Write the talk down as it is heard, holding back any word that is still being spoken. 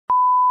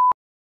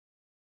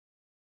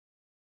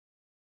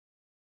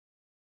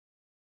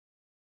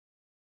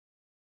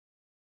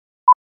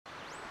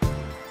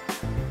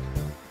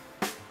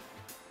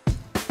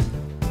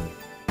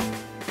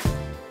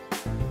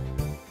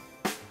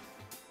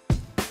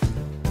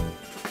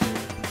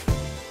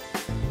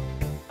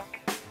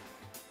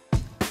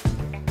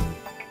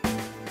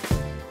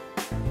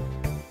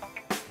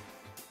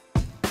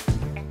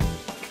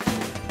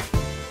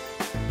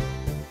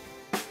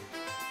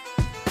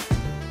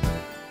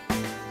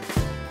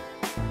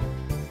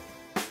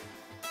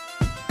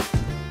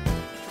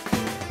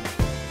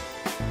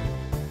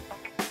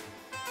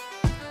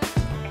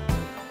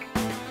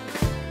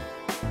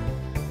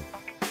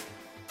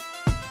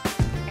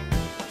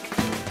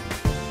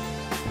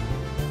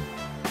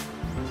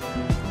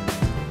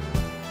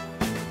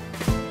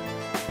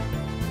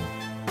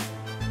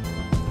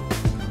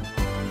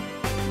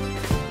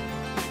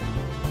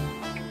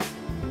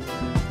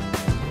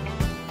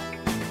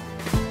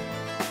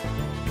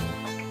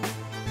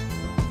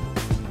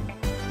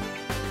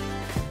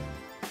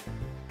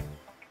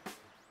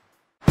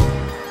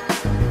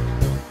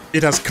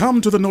It has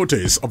come to the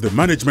notice of the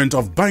management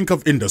of Bank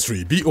of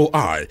Industry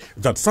 (BOI)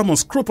 that some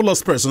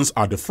unscrupulous persons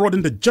are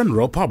defrauding the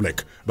general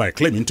public by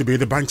claiming to be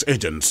the bank's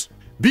agents.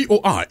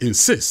 BOI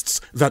insists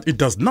that it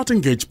does not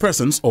engage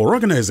persons or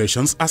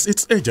organizations as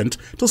its agent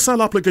to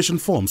sell application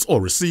forms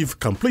or receive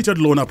completed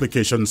loan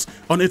applications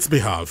on its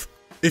behalf.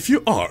 If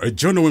you are a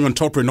genuine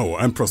entrepreneur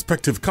and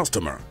prospective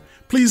customer,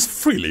 please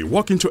freely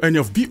walk into any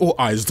of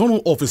BOI's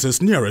zonal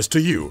offices nearest to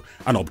you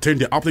and obtain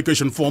the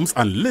application forms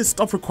and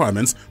list of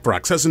requirements for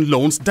accessing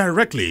loans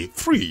directly,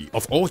 free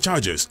of all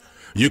charges.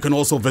 You can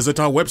also visit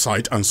our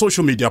website and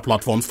social media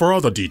platforms for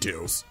other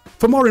details.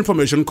 For more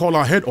information, call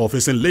our head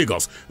office in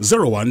Lagos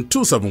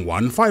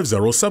 01271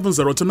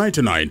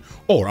 5070-99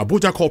 or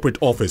Abuja Corporate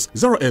Office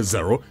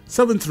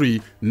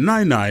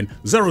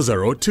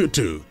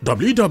 08073990022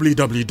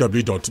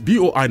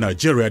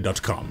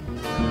 www.boinigeria.com.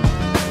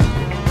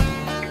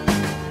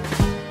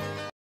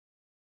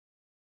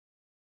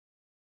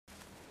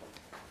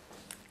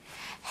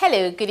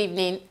 Hello, good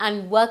evening,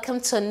 and welcome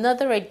to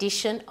another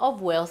edition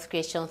of Wealth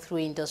Creation Through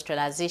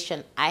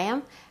Industrialization. I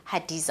am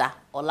Hadiza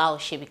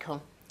Olaosebikan.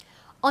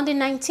 On the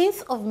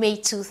 19th of May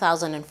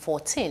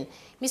 2014,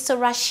 Mr.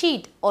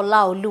 Rasheed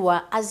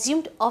Olaoluwa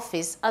assumed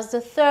office as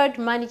the third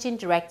Managing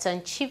Director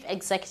and Chief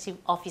Executive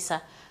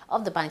Officer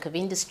of the Bank of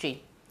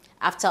Industry.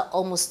 After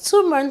almost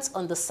 2 months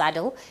on the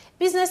saddle,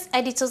 business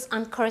editors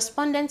and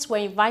correspondents were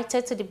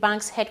invited to the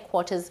bank's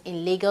headquarters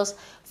in Lagos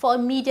for a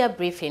media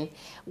briefing,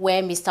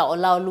 where Mr.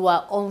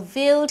 Olaoluwa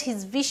unveiled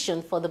his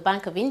vision for the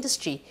Bank of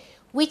Industry,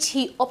 which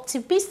he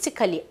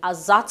optimistically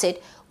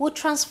asserted would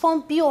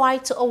transform BOI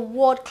to a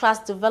world-class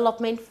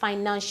development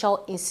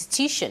financial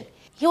institution.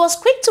 He was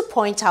quick to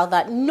point out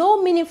that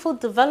no meaningful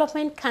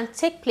development can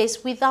take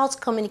place without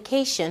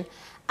communication,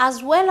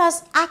 as well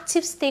as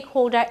active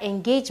stakeholder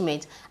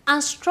engagement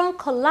and strong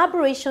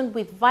collaboration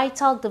with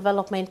vital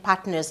development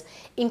partners,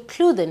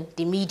 including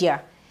the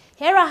media.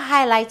 Here are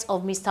highlights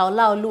of Mr.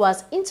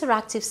 Olaoluwa's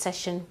interactive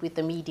session with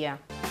the media.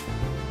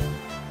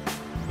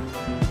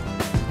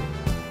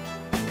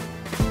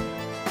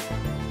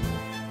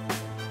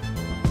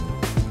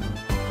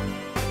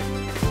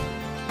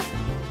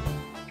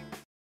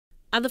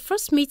 At the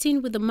first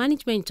meeting with the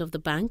management of the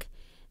bank,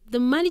 the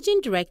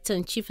Managing Director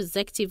and Chief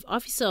Executive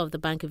Officer of the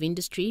Bank of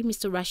Industry,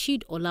 Mr.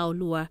 Rasheed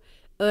Olaoluwa,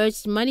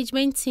 urged the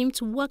management team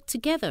to work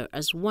together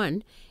as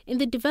one in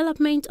the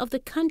development of the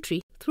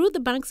country through the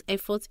bank's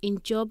efforts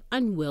in job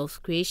and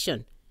wealth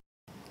creation.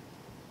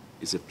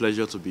 It's a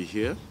pleasure to be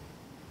here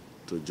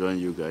to join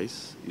you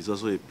guys. It's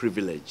also a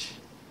privilege,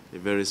 a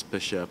very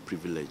special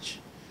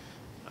privilege,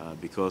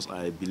 because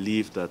I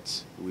believe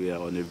that we are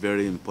on a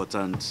very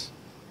important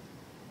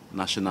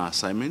national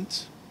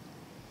assignment.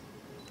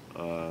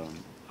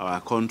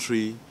 Our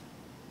country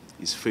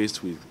is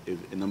faced with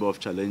a number of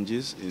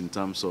challenges in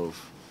terms of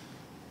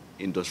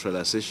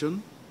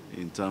industrialization,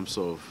 in terms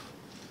of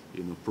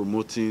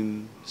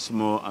promoting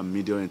small and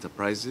medium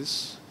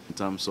enterprises, in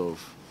terms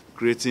of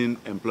creating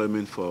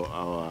employment for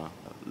our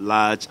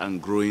large and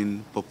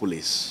growing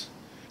populace.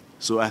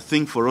 So I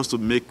think for us to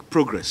make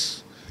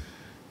progress,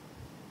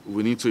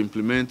 we need to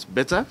implement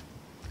better,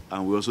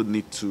 and we also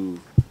need to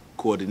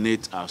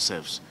coordinate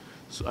ourselves.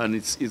 So, and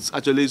it's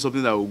actually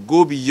something that will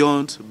go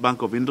beyond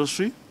Bank of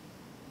Industry.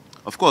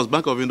 Of course,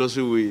 Bank of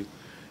Industry will,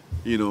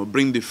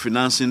 bring the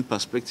financing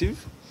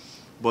perspective,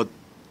 but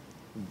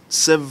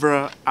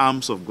several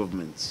arms of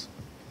government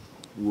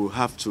will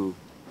have to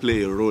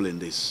play a role in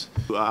this.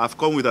 I've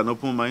come with an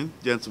open mind,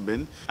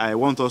 gentlemen. I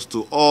want us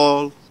to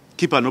all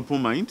keep an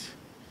open mind.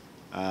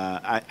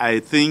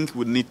 I think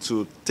we need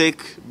to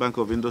take Bank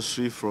of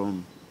Industry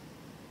from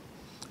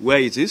where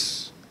it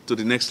is to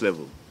the next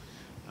level.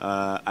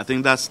 I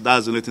think that's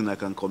the only thing I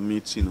can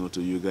commit,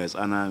 to you guys,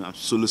 and I'm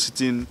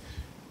soliciting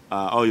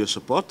all your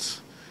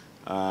support.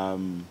 I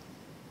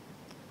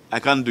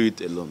can't do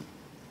it alone.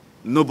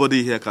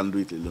 Nobody here can do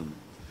it alone.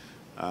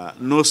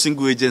 No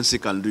single agency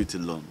can do it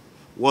alone.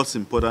 What's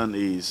important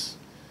is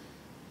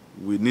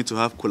we need to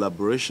have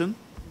collaboration.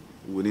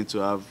 We need to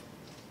have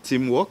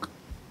teamwork.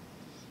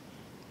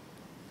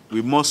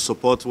 We must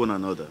support one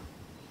another.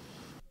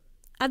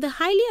 At the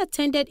highly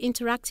attended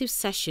interactive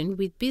session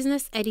with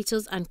business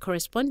editors and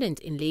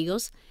correspondents in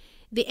Lagos,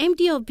 the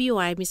MD of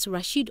BOI, Mr.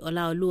 Rasheed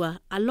Olaoluwa,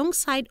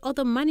 alongside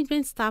other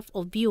management staff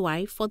of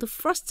BOI for the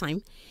first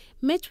time,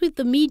 met with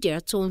the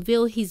media to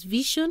unveil his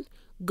vision,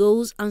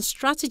 goals and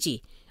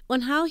strategy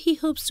on how he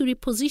hopes to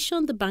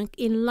reposition the bank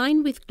in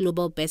line with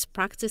global best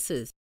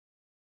practices.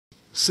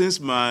 Since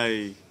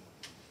my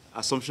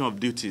assumption of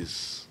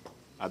duties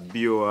at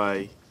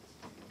BOI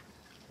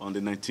on the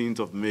 19th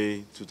of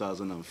May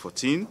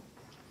 2014,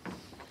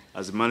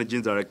 as the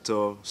Managing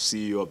Director,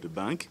 CEO of the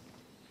bank,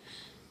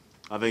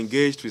 I've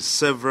engaged with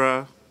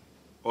several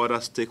other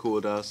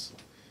stakeholders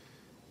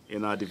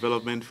in our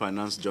development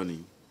finance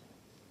journey.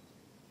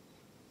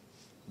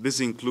 This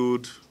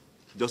includes,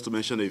 just to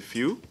mention a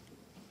few,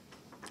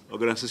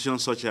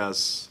 organizations such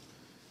as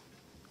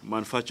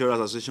Manufacturers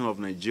Association of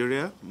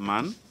Nigeria,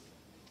 MAN,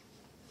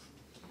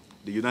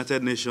 the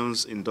United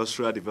Nations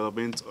Industrial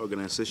Development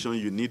Organization,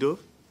 UNIDO,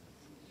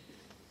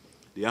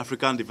 the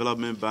African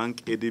Development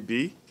Bank,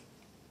 ADB,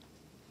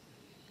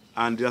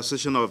 and the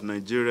Association of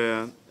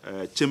Nigeria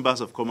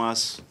Chambers of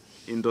Commerce,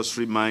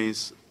 Industry,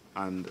 Mines,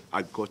 and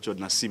Agriculture,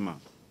 NASIMA.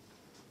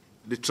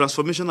 The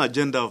transformation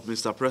agenda of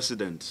Mr.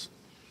 President,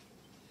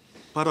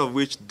 part of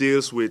which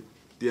deals with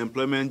the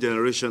employment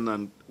generation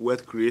and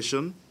wealth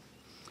creation,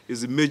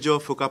 is a major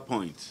focal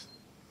point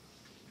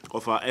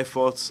of our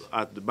efforts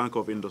at the Bank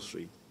of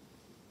Industry.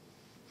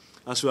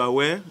 As you are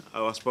aware,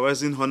 our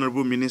supervising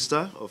Honorable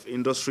Minister of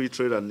Industry,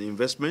 Trade and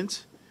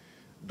Investment,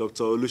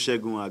 Dr.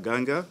 Olusegun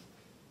Aganga,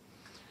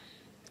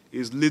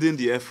 is leading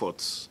the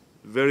efforts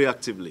very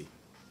actively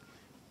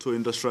to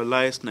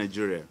industrialize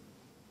Nigeria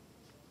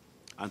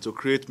and to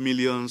create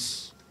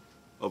millions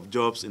of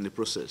jobs in the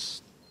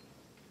process.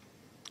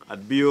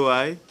 At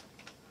BOI,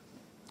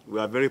 we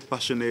are very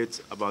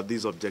passionate about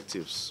these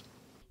objectives.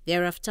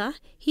 Thereafter,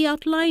 he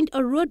outlined a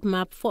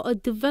roadmap for a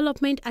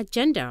development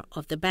agenda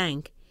of the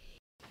bank.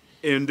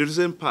 In the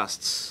recent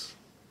past,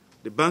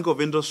 the Bank of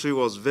Industry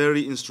was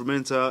very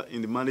instrumental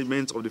in the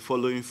management of the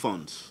following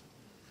funds.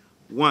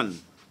 1,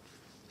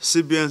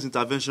 CBN's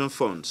Intervention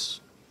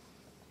Funds,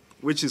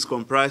 which is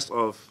comprised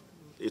of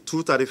a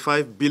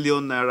 235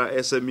 billion naira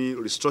SME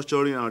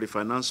Restructuring and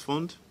Refinance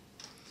Fund,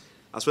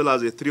 as well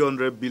as a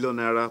 300 billion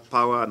naira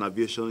Power and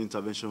Aviation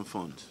Intervention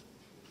Fund.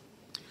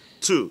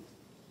 2,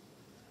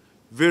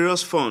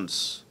 various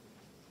funds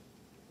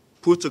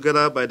put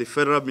together by the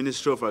Federal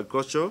Ministry of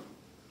Agriculture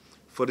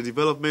for the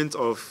development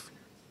of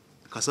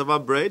cassava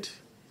bread,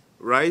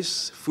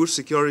 rice, food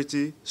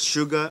security,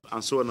 sugar,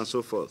 and so on and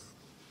so forth.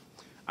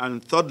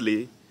 And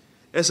thirdly,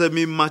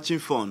 SME matching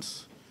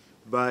funds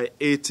by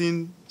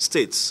 18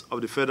 states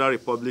of the Federal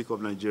Republic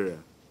of Nigeria.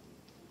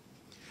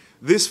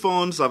 These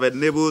funds have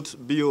enabled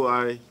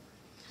BOI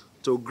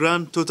to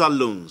grant total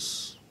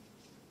loans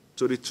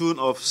to the tune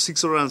of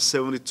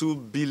 672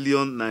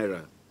 billion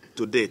naira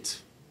to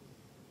date,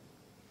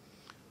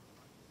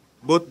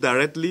 both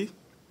directly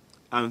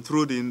and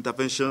through the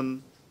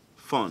intervention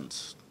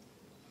funds,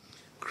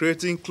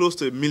 creating close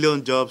to 1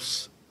 million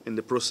jobs in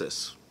the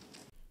process.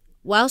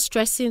 While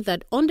stressing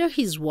that under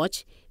his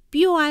watch,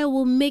 BOI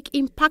will make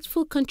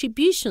impactful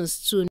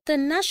contributions to the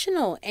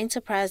National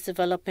Enterprise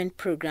Development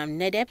Program,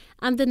 NEDEP,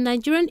 and the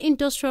Nigerian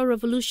Industrial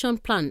Revolution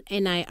Plan,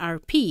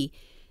 NIRP.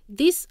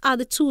 These are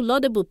the two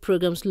laudable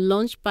programs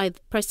launched by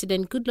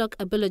President Goodluck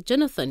Ebele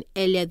Jonathan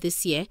earlier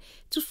this year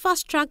to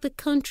fast-track the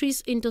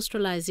country's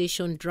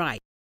industrialization drive.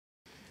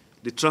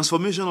 The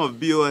transformation of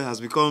BOI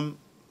has become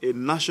a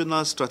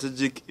national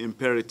strategic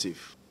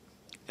imperative,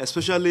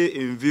 especially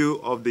in view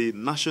of the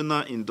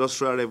National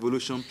Industrial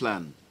Revolution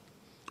Plan,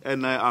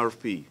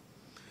 NIRP,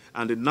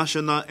 and the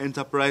National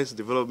Enterprise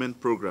Development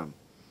Program,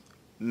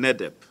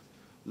 NEDEP,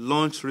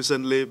 launched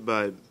recently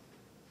by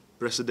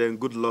President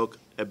Goodluck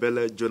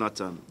Ebele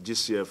Jonathan,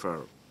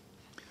 GCFR.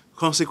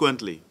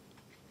 Consequently,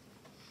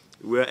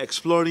 we are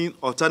exploring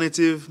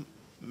alternative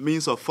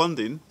means of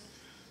funding,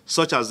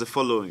 such as the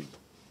following.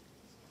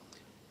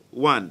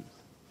 1,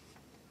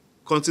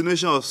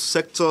 continuation of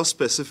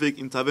sector-specific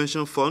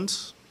intervention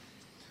funds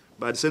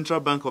by the Central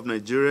Bank of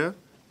Nigeria,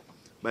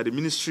 by the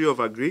Ministry of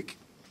Agric,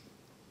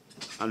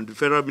 and the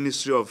Federal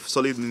Ministry of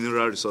Solid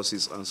Mineral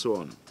Resources, and so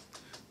on.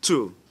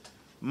 2,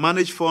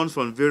 managed funds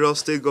from various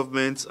state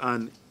governments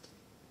and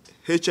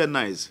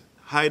HNIs,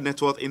 high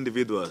net worth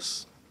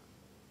individuals.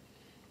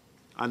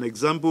 An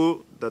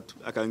example that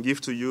I can give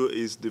to you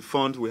is the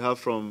fund we have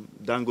from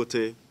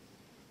Dangote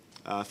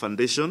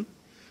Foundation,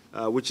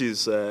 which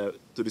is to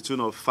the tune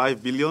of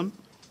 5 billion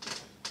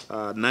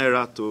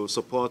naira to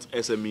support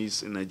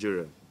SMEs in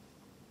Nigeria.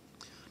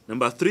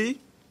 Number 3,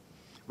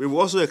 we will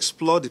also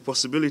explore the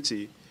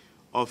possibility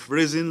of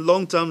raising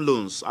long-term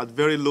loans at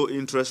very low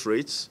interest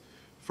rates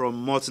from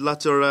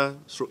multilateral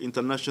through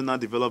international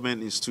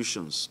development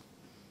institutions.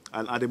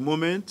 And at the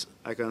moment,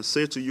 I can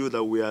say to you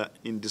that we are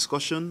in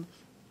discussion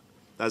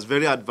that's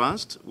very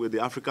advanced with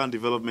the African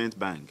Development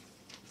Bank.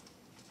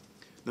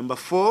 Number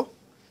 4,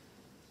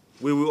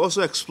 we will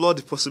also explore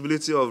the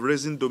possibility of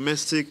raising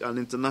domestic and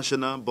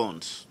international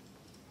bonds.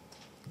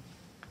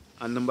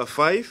 And number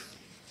 5,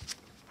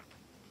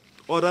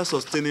 other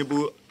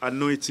sustainable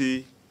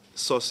annuity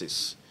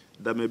sources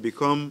that may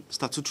become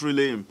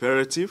statutorily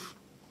imperative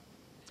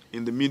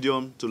in the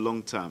medium to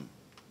long term.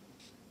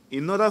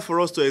 In order for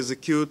us to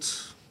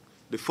execute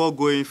the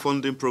foregoing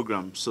funding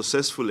program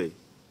successfully,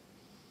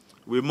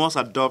 we must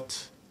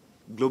adopt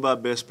global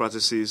best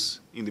practices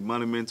in the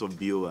management of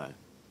BOI.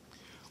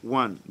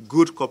 1,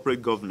 good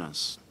corporate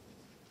governance.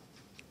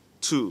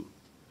 2,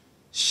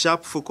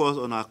 sharp focus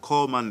on our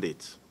core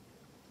mandate.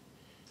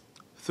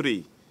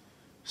 3,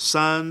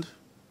 sound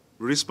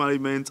risk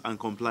management and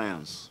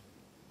compliance.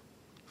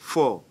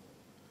 4,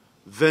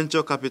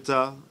 venture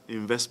capital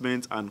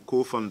investment and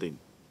co-funding.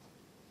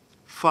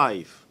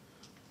 5,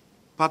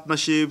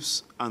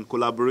 partnerships and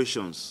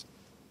collaborations.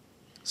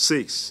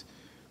 6,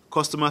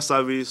 customer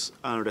service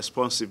and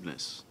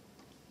responsiveness.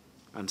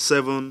 And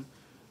 7,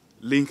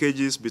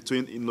 linkages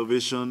between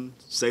innovation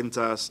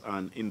centers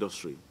and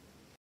industry.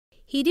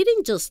 He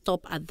didn't just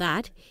stop at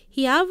that.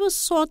 He ever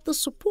sought the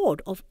support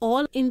of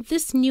all in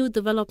this new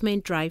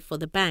development drive for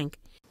the bank.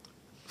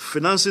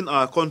 Financing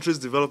our country's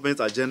development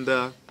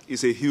agenda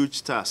is a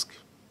huge task.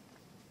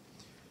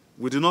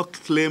 We do not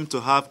claim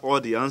to have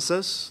all the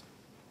answers.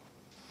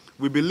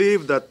 We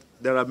believe that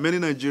there are many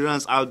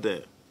Nigerians out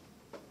there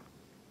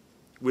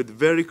with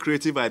very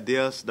creative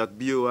ideas that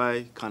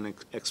BOI can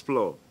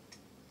explore.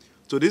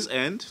 To this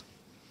end,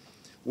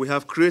 we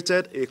have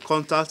created a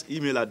contact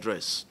email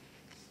address,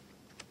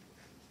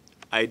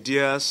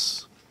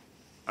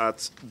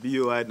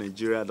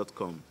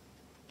 ideas@boinigeria.com.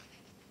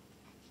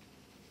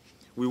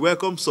 We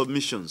welcome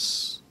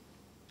submissions,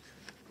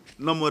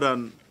 no more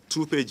than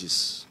 2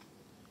 pages,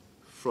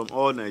 from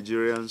all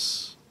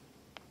Nigerians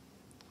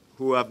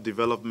who have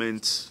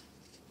development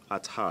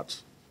at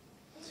heart.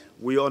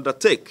 We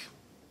undertake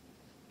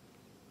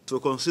to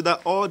consider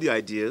all the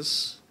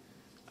ideas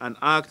and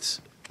act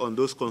on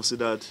those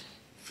considered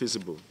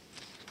feasible.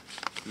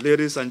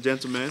 Ladies and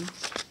gentlemen,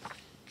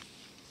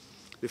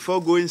 the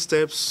foregoing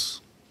steps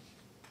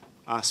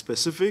are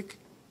specific,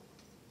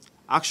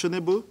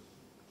 actionable,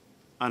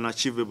 and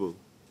achievable.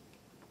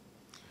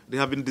 They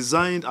have been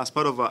designed as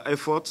part of our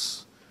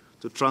efforts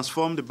to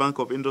transform the Bank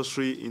of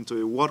Industry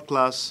into a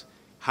world-class,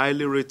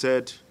 highly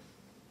rated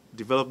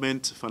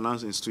development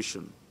finance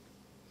institution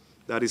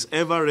that is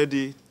ever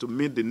ready to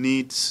meet the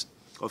needs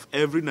of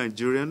every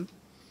Nigerian,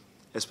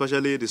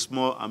 especially the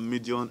small and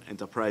medium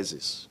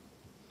enterprises.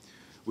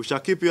 We shall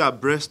keep you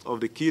abreast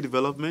of the key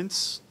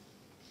developments,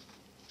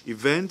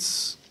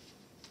 events,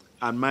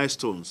 and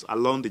milestones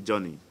along the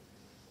journey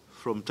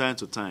from time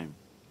to time.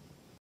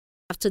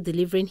 After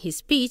delivering his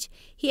speech,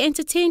 he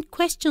entertained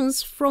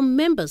questions from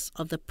members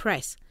of the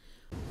press.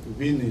 You've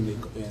been in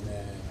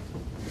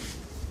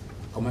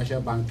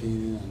commercial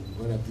banking and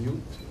what have you,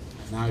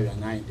 and now you are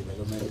now in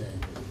development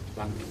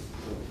banking.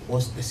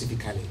 What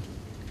specifically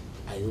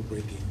are you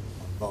bringing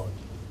on board?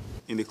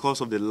 In the course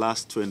of the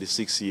last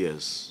 26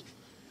 years,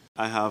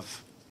 I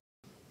have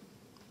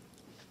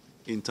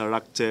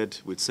interacted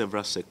with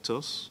several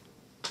sectors,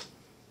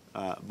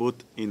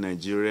 both in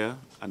Nigeria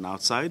and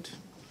outside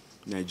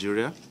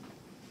Nigeria.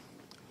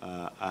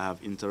 I have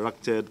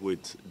interacted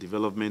with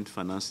development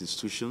finance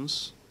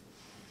institutions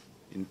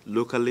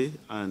locally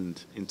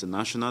and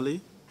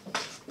internationally.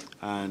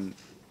 And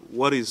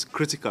what is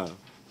critical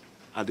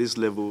at this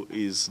level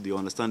is the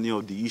understanding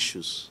of the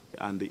issues.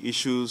 And the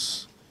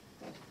issues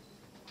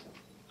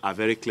are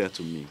very clear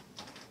to me.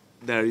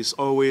 There is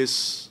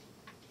always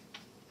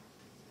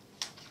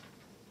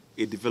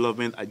a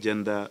development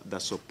agenda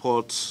that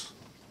supports,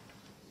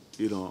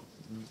 the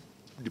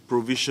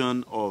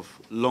provision of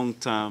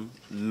long-term,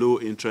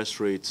 low-interest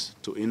rates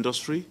to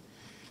industry,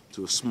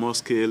 to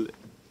small-scale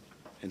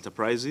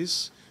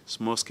enterprises,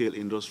 small-scale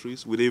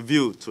industries, with a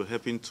view to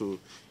helping to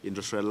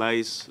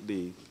industrialize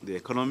the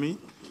economy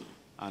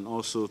and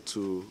also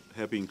to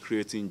helping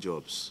creating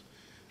jobs.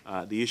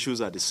 The issues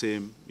are the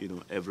same,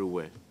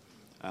 everywhere.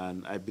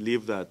 And I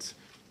believe that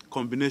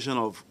combination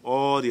of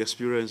all the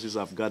experiences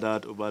I've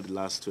gathered over the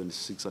last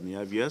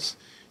 26.5 years,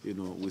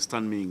 will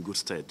stand me in good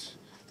stead,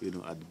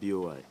 at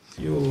BOI.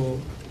 You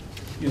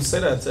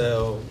said that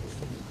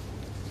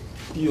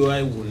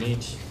BOI will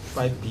need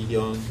 $5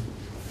 billion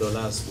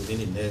within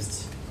the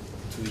next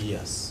 2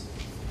 years.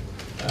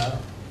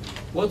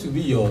 What will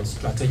be your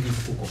strategic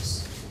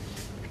focus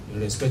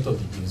in respect of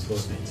the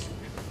disbursement?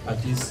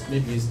 At least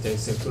maybe it's the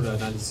sectoral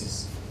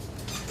analysis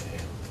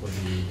for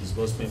the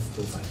disbursement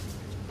profile.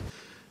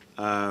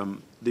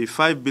 The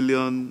 $5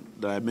 billion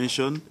that I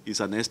mentioned is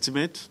an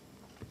estimate,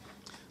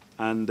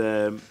 and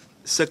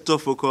sector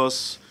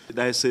focus,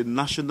 there is a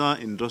National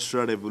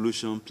Industrial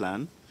Revolution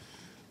Plan,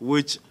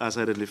 which has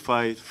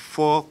identified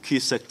 4 key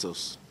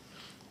sectors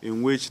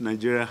in which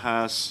Nigeria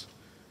has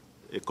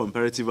a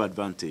comparative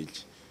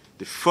advantage.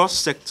 The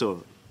first sector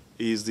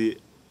is the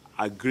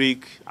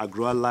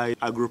agro-allied,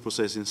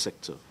 agro-processing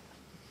sector,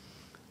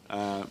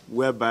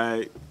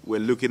 whereby we're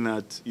looking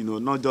at,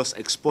 not just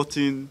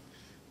exporting,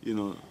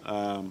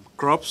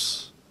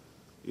 crops,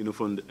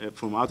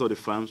 from out of the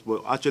farms,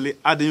 but actually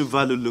adding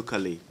value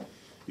locally,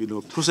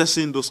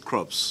 processing those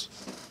crops,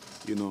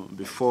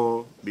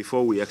 before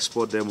we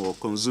export them or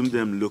consume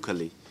them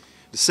locally.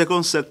 The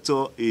second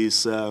sector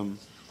is oil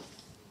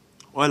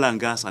and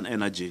gas and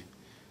energy.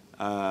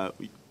 I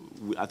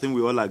think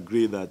we all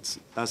agree that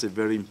that's a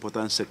very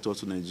important sector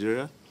to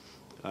Nigeria.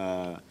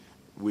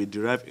 We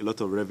derive a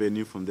lot of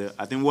revenue from there.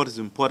 I think what is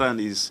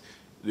important is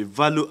the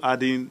value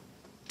adding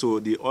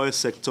to the oil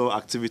sector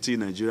activity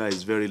in Nigeria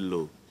is very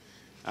low.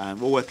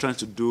 And what we're trying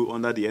to do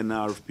under the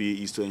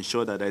NRP is to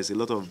ensure that there is a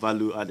lot of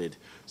value added.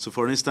 So,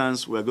 for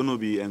instance, we're going to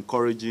be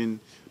encouraging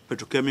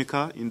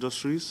petrochemical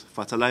industries,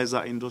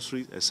 fertilizer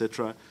industries,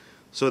 etc.,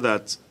 so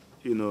that,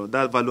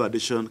 that value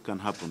addition can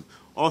happen.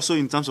 Also,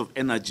 in terms of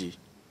energy,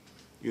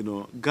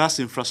 gas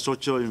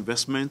infrastructure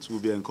investment will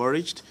be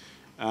encouraged.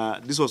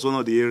 This was one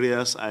of the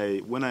areas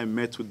when I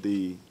met with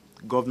the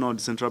governor of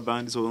the central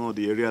bank, this was one of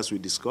the areas we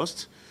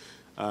discussed.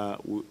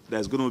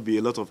 There's going to be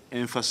a lot of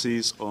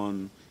emphasis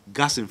on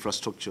gas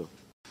infrastructure.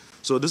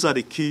 So these are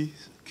the key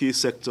key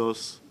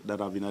sectors that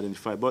have been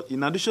identified. But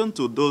in addition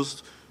to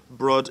those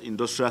broad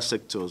industrial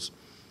sectors,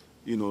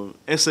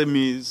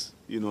 SMEs,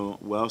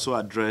 were also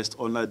addressed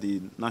under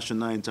the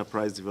National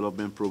Enterprise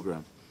Development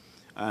Program.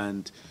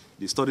 And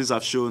the studies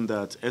have shown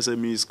that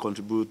SMEs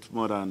contribute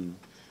more than,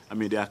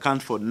 they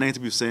account for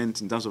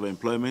 90% in terms of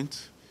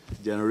employment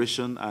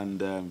generation,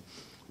 and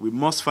we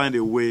must find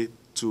a way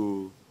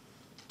to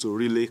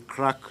really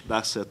crack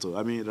that sector.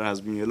 There has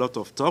been a lot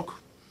of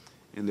talk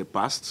in the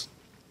past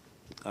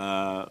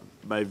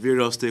by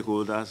various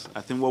stakeholders.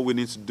 I think what we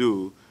need to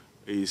do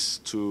is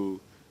to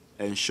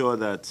ensure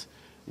that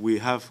we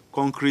have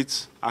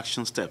concrete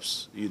action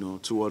steps,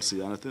 towards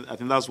it. And I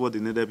think that's what the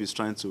NEDEP is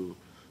trying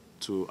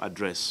to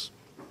address.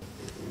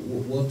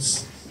 What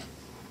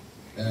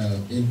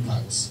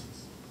impacts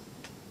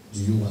do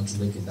you want to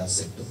make in that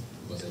sector?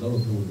 Because a lot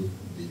of people will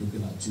be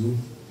looking at you,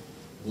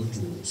 go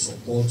to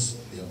support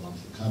the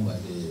vehicle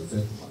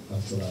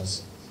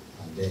manufacturers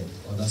and then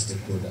other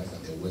stakeholders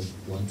that they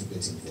want to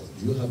get involved.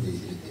 Do you have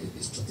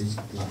a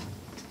strategic plan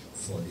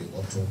for the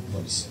auto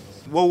policy?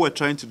 What we're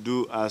trying to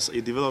do as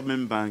a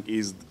development bank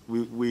is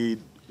we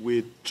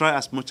try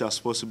as much as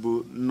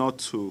possible not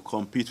to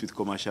compete with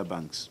commercial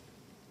banks.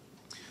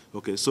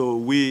 Okay, so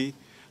we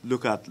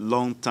look at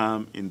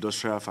long-term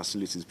industrial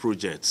facilities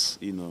projects,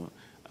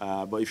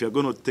 but if you're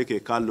going to take a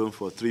car loan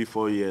for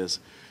 3-4 years,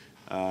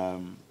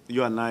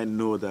 you and I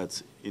know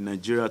that in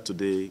Nigeria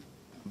today,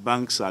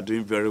 banks are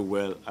doing very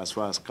well as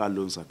far as car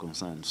loans are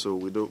concerned. So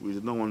we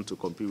don't want to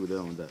compete with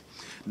them on that.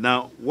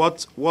 Now,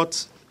 what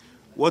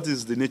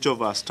is the nature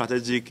of our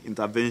strategic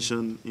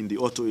intervention in the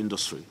auto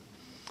industry?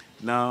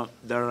 Now,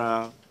 there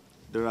are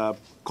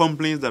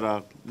companies that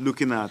are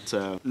looking at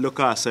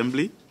local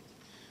assembly.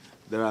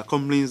 There are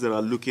companies that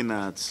are looking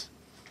at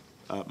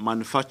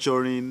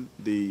manufacturing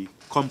the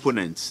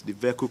components, the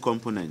vehicle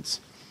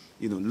components,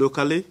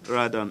 locally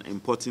rather than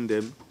importing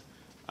them.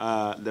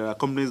 There are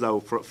companies that will,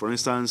 for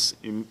instance,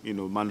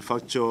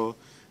 manufacture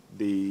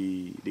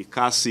the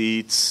car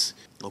seats,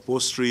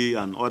 upholstery,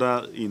 and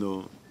other,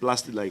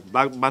 plastic like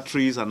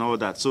batteries and all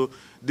that. So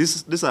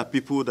these are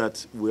people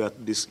that we are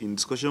in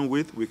discussion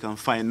with. We can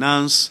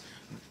finance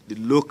the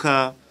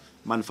local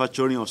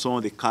manufacturing of some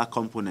of the car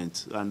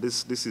components, and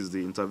this is the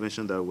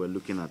intervention that we're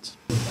looking at.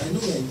 I know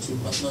we're into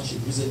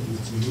partnership recently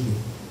with Unido.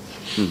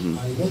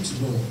 I want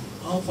to know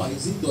how far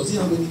does it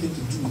have anything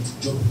to do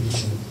with job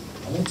creation?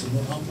 I want to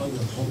know how far you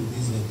have come with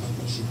this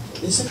partnership.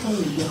 The second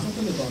one, we are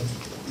talking about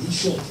the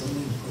issue of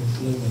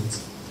unemployment,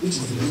 which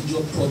is the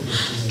major problem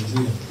in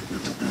Nigeria.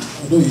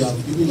 Although you have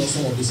given us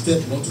some of the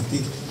steps you want to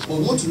take, but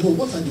we want to know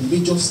what are the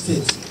major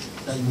steps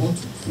that you want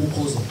to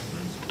focus on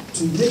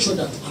to make sure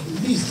that at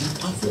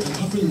least the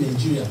African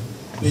Nigeria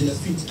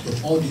benefit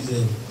from all these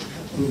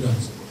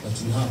programs that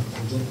we have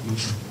on job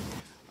creation.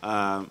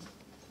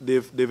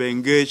 They've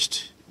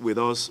engaged with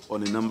us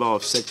on a number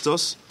of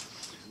sectors.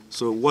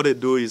 So what they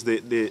do is their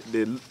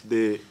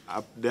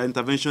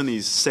intervention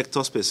is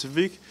sector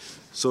specific.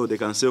 So they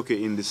can say,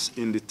 okay, in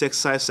the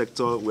textile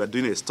sector, we are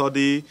doing a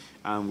study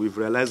and we've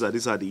realized that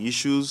these are the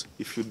issues.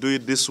 If you do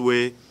it this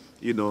way,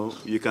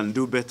 you can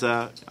do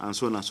better, and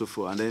so on and so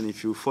forth. And then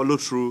if you follow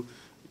through,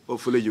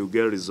 hopefully you'll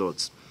get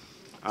results.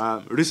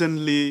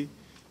 Recently,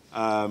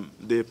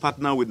 they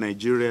partnered with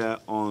Nigeria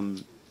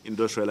on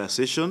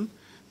industrialization.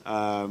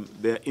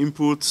 Their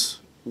inputs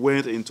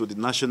went into the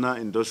National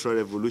Industrial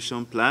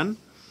Revolution Plan.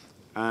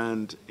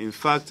 And in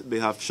fact, they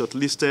have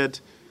shortlisted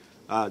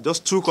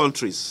just 2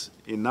 countries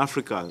in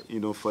Africa,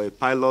 for a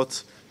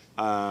pilot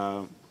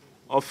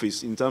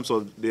office in terms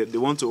of they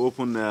want to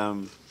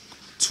open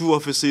 2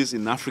 offices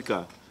in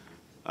Africa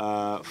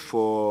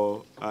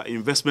for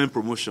investment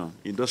promotion,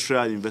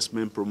 industrial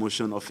investment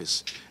promotion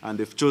office. And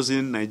they've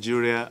chosen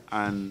Nigeria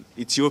and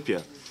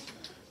Ethiopia.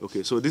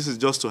 Okay, so this is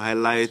just to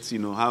highlight,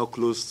 how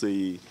close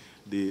the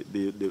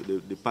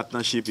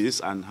partnership is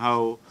and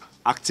how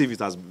active it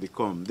has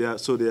become. They are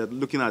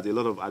looking at a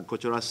lot of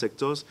agricultural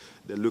sectors.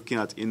 They're looking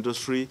at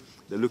industry.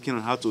 They're looking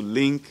at how to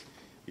link,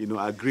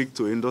 agri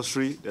to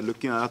industry. They're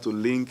looking at how to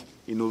link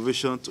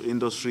innovation to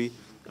industry,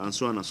 and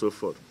so on and so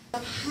forth.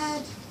 I've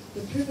had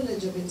the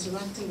privilege of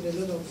interacting with a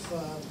lot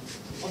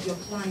of your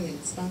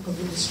clients, Bank of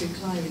Industry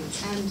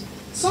clients, and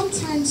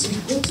sometimes we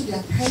go to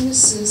their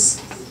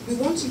premises, we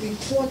want to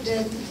record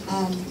them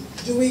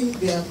doing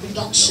their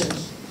production,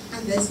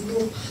 and there's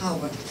no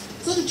power.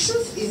 So the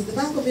truth is the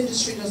Bank of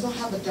Industry does not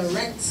have a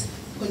direct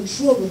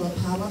control over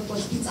power, but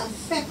it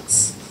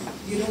affects,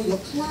 your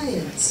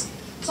clients.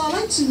 So I'd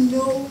like to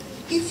know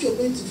if you're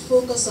going to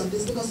focus on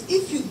this, because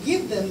if you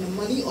give them the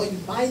money or you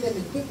buy them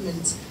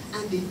equipment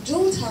and they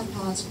don't have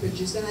power to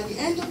produce, then at the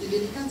end of the day,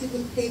 they can't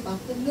even pay back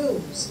the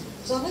loans.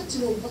 So I'd like to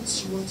know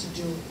what you want to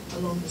do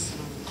along this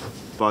line.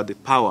 About the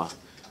power,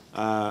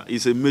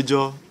 is a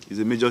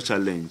major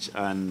challenge,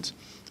 and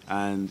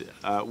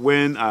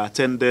when I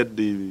attended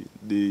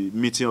the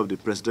meeting of the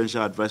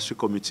Presidential Advisory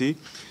Committee,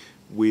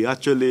 we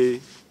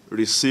actually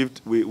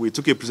we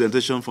took a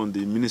presentation from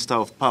the Minister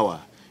of Power,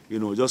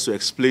 just to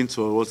explain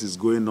to us what is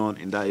going on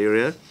in that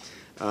area.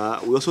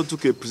 We also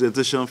took a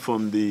presentation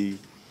from the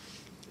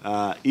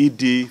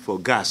ED for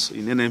gas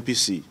in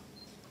NNPC,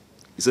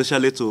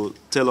 essentially to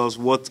tell us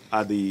what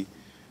are the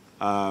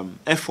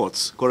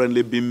efforts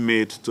currently being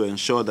made to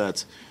ensure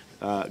that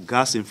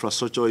gas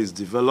infrastructure is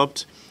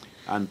developed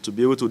and to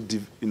be able to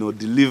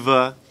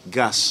deliver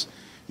gas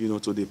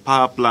to the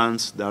power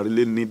plants that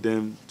really need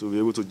them to be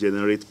able to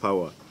generate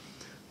power.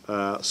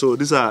 So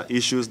these are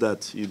issues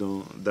that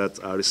that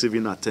are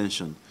receiving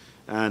attention,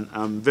 and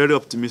I'm very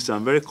optimistic.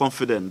 I'm very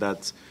confident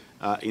that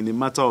in a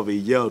matter of a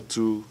year or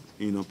two,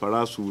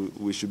 perhaps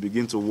we should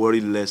begin to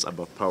worry less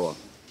about power.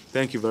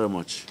 Thank you very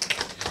much.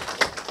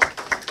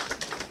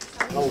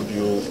 How would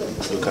you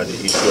look at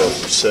the issue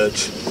of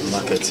research,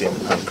 marketing,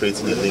 and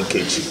creating a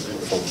linkage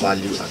for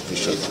value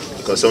addition?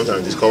 Because sometimes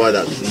you discover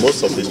that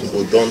most of these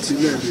people don't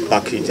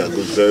package their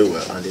goods very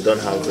well, and they don't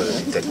have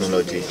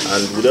technology,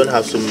 and we don't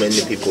have so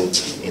many people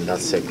in that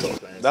sector.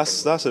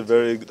 That's a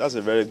very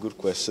good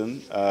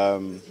question,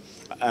 and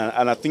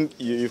I think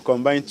you've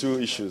combined two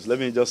issues. Let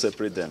me just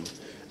separate them.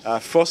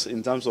 First,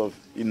 in terms of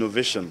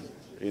innovation,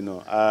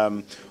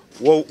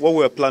 what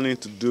we're planning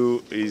to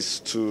do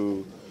is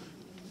to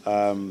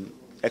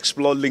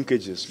explore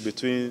linkages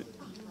between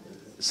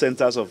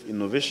centers of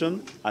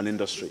innovation and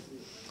industry.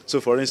 So,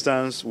 for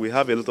instance, we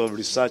have a lot of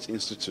research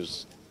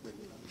institutes.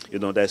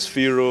 There's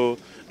FIRO,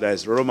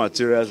 there's Raw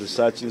Materials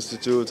Research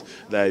Institute,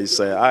 there's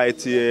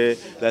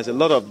IITA, there's a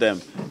lot of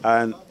them.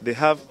 And they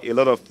have a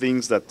lot of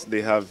things that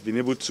they have been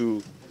able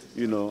to,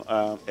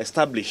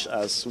 establish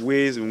as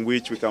ways in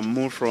which we can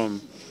move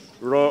from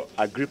raw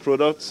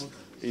agri-products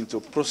into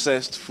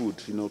processed food,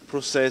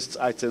 processed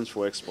items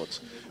for export.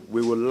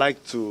 We would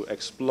like to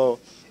explore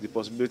the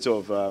possibility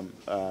of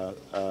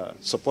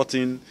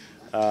supporting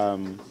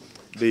the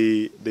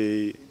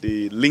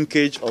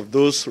linkage of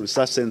those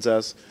research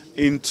centers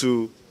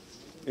into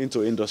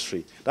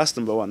industry. That's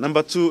number one.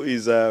 Number two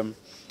is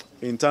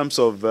in terms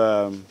of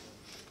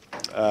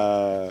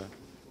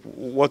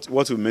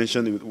what we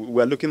mentioned.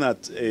 We're looking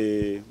at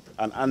an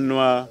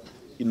annual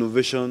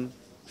innovation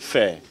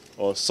fair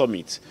or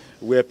summit,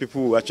 where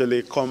people will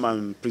actually come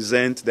and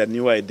present their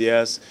new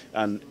ideas,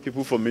 and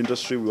people from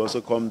industry will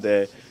also come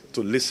there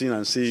to listen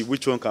and see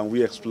which one can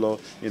we explore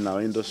in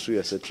our industry,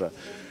 etc.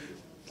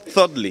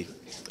 Thirdly,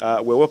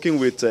 we're working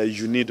with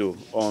UNIDO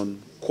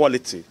on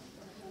quality,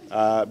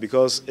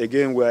 because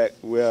again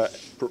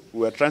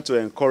we're trying to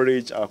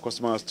encourage our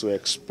customers to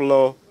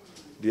explore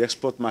the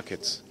export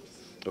markets.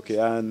 Okay,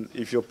 and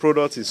if your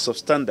product is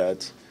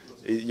substandard,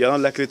 you're not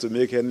likely to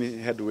make any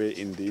headway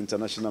in the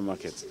international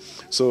market.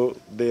 So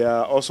they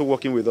are also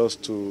working with us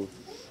to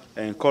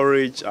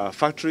encourage our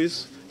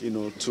factories,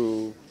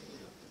 to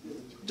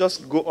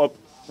just go up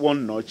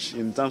one notch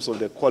in terms of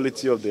the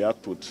quality of the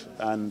output.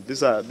 And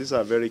these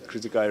are very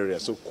critical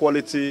areas. So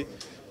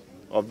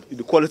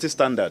the quality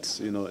standards,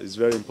 is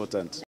very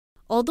important.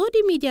 Although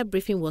the media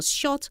briefing was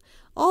short,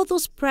 all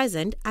those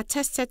present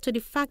attested to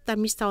the fact that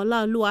Mr.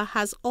 Olaoluwa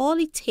has all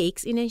it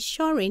takes in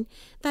ensuring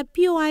that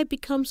BOI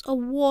becomes a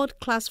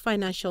world-class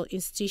financial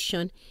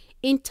institution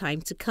in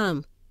time to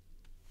come.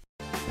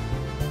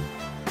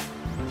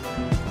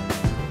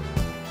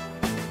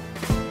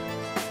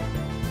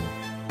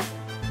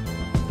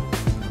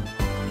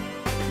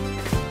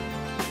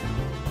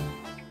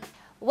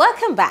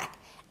 Welcome back.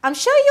 I'm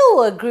sure you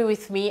will agree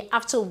with me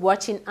after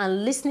watching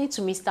and listening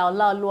to Mr.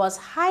 Olaoluwa's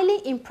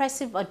highly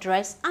impressive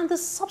address and the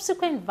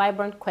subsequent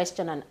vibrant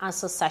question and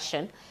answer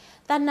session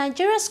that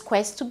Nigeria's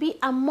quest to be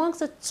amongst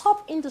the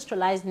top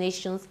industrialized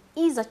nations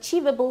is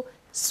achievable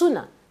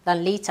sooner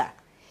than later.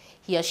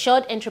 He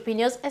assured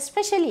entrepreneurs,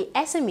 especially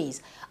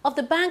SMEs, of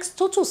the bank's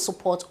total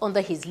support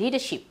under his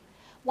leadership.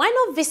 Why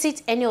not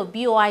visit any of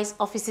BOI's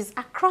offices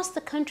across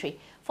the country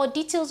for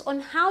details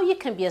on how you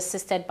can be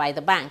assisted by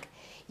the bank?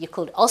 You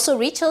could also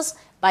reach us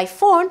by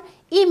phone,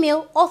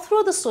 email, or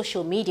through the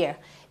social media.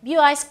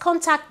 BOI's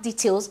contact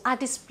details are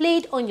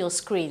displayed on your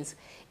screens.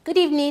 Good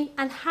evening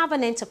and have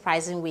an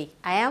enterprising week.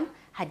 I am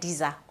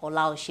Hadiza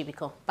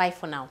Olaosebikan. Bye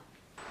for now.